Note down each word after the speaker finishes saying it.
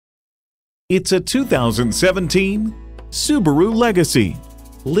It's a 2017 Subaru Legacy.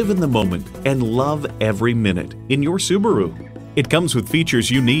 Live in the moment and love every minute in your Subaru. It comes with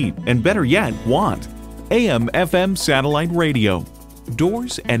features you need and, better yet, want. AM/FM satellite radio,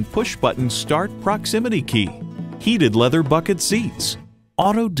 doors and push-button start proximity key, heated leather bucket seats,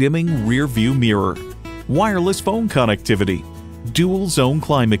 auto-dimming rear view mirror, wireless phone connectivity, dual zone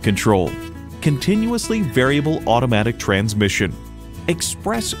climate control, continuously variable automatic transmission,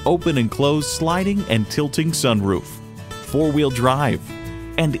 express open and close sliding and tilting sunroof, four-wheel drive,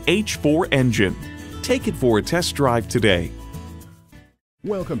 and H4 engine. Take it for a test drive today.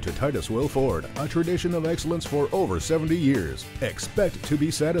 Welcome to Titus-Will Ford, a tradition of excellence for over 70 years. Expect to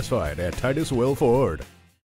be satisfied at Titus-Will Ford.